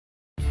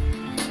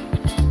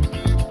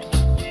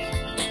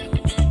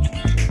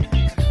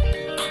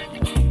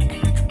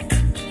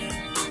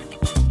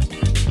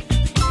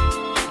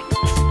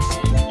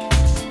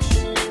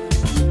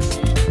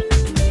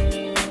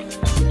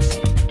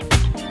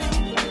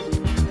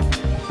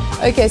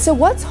Okay, so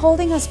what's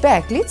holding us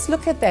back? Let's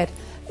look at that.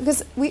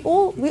 Because we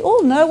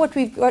all know what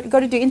we've got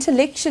to do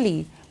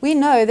intellectually. We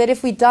know that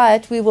if we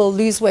diet, we will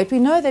lose weight. We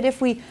know that if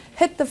we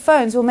hit the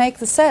phones, we'll make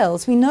the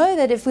sales. We know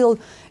that if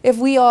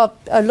we are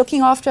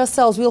looking after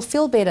ourselves, we'll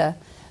feel better.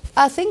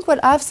 I think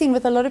what I've seen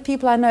with a lot of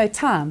people I know,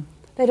 time.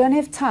 They don't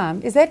have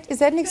time. Is that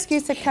an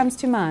excuse that comes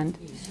to mind?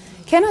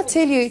 Can I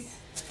tell you,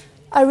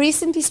 I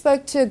recently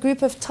spoke to a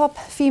group of top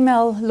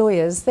female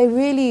lawyers. They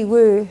really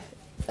were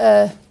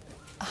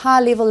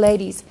high-level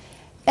ladies.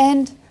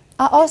 And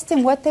I asked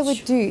them what they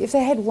would do if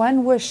they had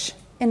one wish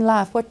in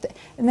life.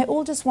 And they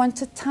all just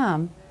wanted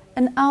time.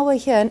 An hour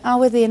here, an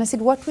hour there. And I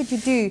said, what would you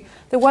do?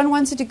 The one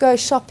wanted to go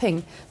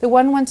shopping. The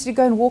one wanted to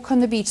go and walk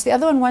on the beach. The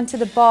other one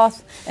wanted a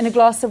bath and a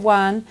glass of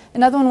wine.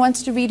 Another one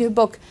wanted to read her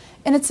book.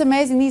 And it's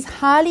amazing. These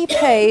highly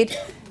paid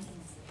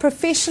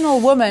professional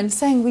women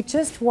saying, we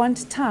just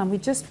want time. We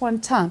just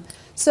want time.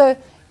 So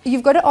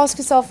you've got to ask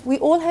yourself, we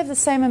all have the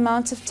same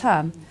amount of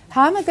time.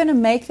 How am I going to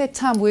make that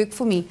time work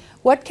for me?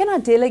 What can I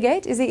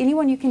delegate? Is there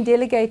anyone you can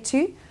delegate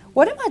to?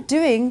 What am I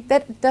doing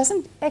that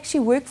doesn't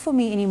actually work for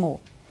me anymore?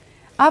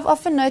 I've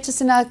often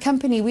noticed in our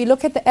company, we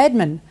look at the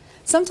admin.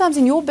 Sometimes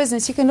in your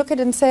business, you can look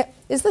at it and say,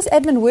 is this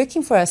admin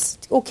working for us?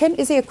 Or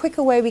is there a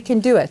quicker way we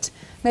can do it?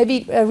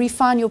 Maybe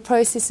refine your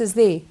processes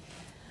there.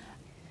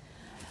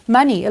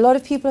 Money. A lot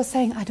of people are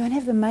saying, I don't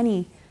have the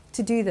money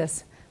to do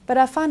this. But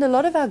I find a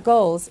lot of our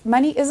goals,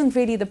 money isn't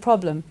really the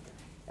problem.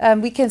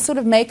 We can sort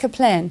of make a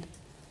plan.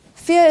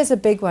 Fear is a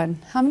big one.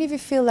 How many of you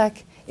feel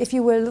like if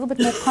you were a little bit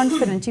more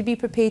confident, you'd be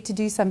prepared to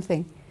do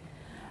something?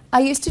 I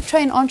used to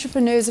train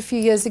entrepreneurs a few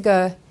years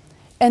ago,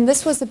 and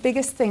this was the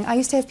biggest thing. I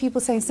used to have people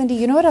saying, Cindy,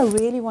 you know what I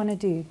really want to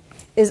do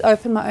is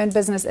open my own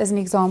business, as an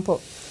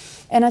example.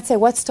 And I'd say,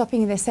 what's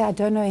stopping you? They say, I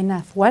don't know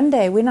enough. One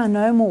day, when I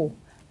know more,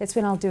 that's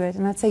when I'll do it.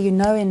 And I'd say, you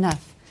know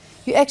enough.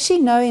 You actually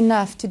know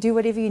enough to do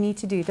whatever you need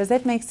to do. Does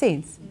that make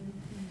sense?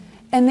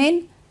 And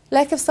then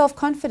lack of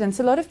self-confidence.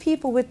 A lot of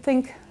people would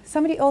think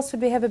somebody else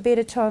would have a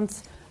better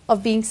chance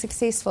of being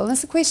successful. And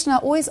that's a question I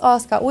always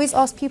ask. I always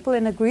ask people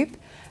in a group,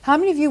 how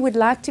many of you would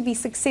like to be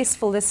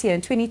successful this year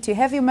in 22?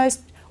 Have your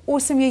most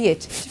awesome year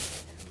yet?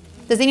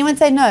 Does anyone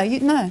say no?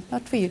 No,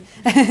 not for you.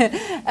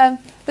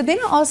 But then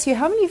I ask you,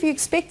 how many of you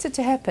expect it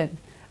to happen?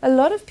 A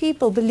lot of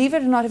people, believe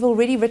it or not, have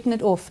already written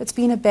it off. It's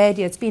been a bad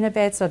year. It's been a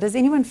bad start. Does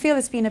anyone feel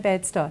it's been a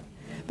bad start?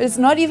 But it's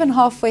not even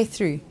halfway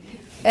through.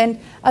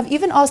 And I've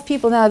even asked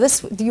people now,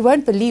 you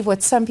won't believe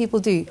what some people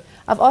do.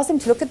 I've asked them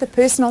to look at the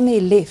person on their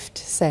left,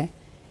 say,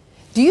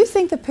 do you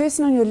think the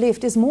person on your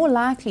left is more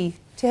likely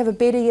to have a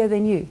better year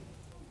than you?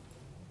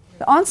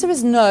 The answer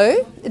is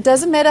no. It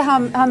doesn't matter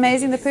how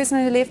amazing the person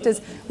on your left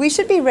is. We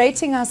should be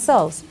rating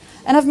ourselves.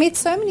 And I've met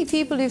so many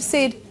people who've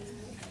said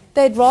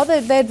they'd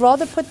rather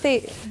put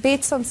their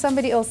bets on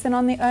somebody else than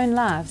on their own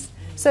lives.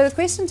 So the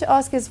question to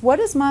ask is, what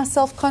is my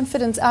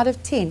self-confidence out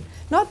of 10?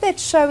 Not that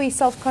showy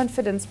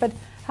self-confidence, but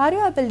how do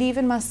I believe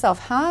in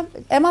myself? How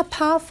am I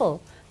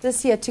powerful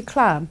this year to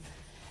climb?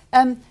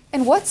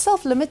 And what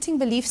self-limiting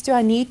beliefs do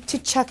I need to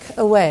chuck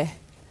away?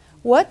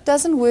 What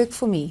doesn't work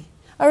for me?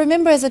 I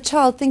remember as a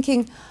child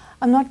thinking,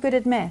 I'm not good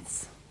at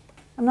maths.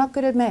 I'm not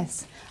good at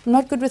maths. I'm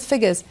not good with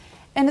figures.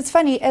 And it's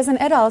funny, as an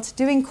adult,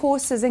 doing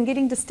courses and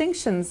getting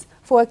distinctions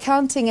for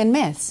accounting and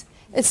maths,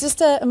 it's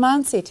just a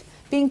mindset.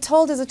 Being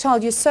told as a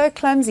child, you're so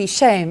clumsy,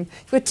 shame.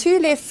 You've got 2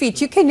 left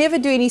feet, you can never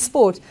do any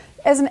sport.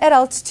 As an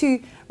adult,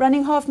 to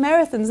running half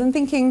marathons and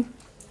thinking,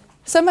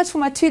 so much for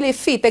my 2 left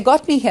feet, they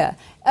got me here.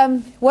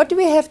 What do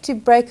we have to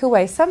break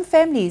away? Some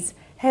families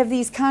have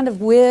these kind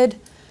of weird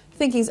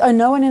thinkings, oh,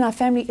 no one in our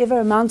family ever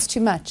amounts to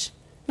much.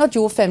 Not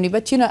your family,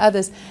 but,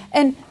 others.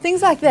 And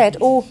things like that,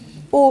 or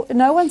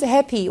no one's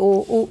happy,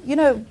 or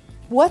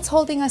what's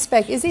holding us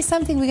back? Is there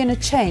something we're going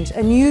to change,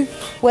 a new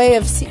way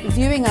of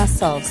viewing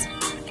ourselves?